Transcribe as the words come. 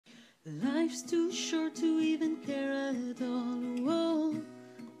Life's too short to even care at all. Whoa,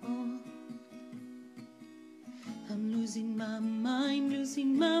 oh. I'm losing my mind,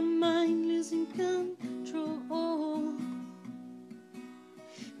 losing my mind, losing control.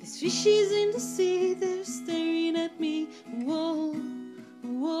 These fishes in the sea, they're staring at me. Whoa,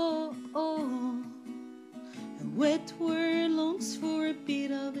 whoa, oh. A wet word longs for a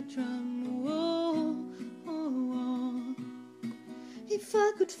beat of a drum. Whoa, oh, oh. If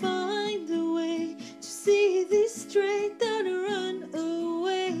I could find a way to see this straight, I'd run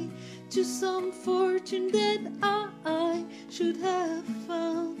away to some fortune that I should have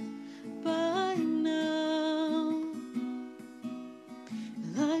found by now.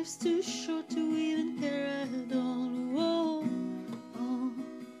 Life's too short to even care at all. Whoa, oh.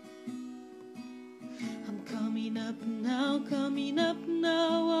 I'm coming up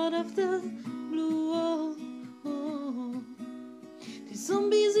now out of the blue. Oh, oh. There's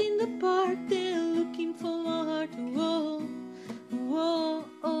zombies in the park, they're looking for my heart. Whoa, whoa,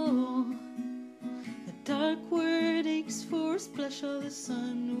 oh. The dark word aches for a splash of the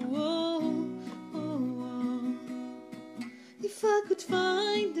sun. Whoa, oh, oh. If I could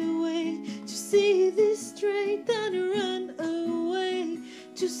find a way to see this straight, I'd run away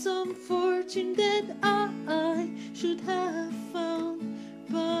to some fortune that I should have found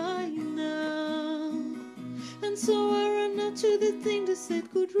by now. And so I ran out to the thing that said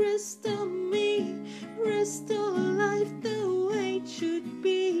could rest on me, rest on life the way it should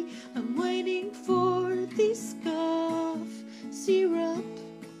be. I'm waiting for this cough syrup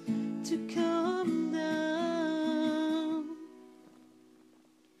to come down.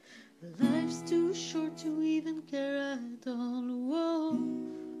 Life's too short to even care at all. Whoa,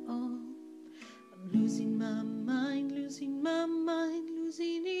 oh. I'm losing my mind, losing my mind,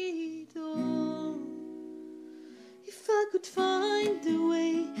 losing it all. If I could find a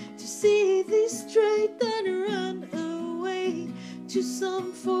way to see this straight, I'd run away to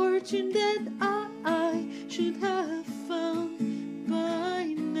some fortune that I should have found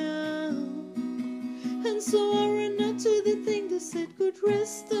by now. And so I ran out to the thing that said could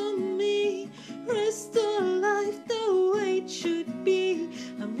rest on me, rest on life the way it should be.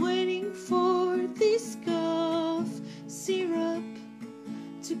 I'm waiting for this cough syrup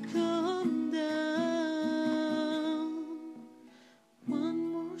to come.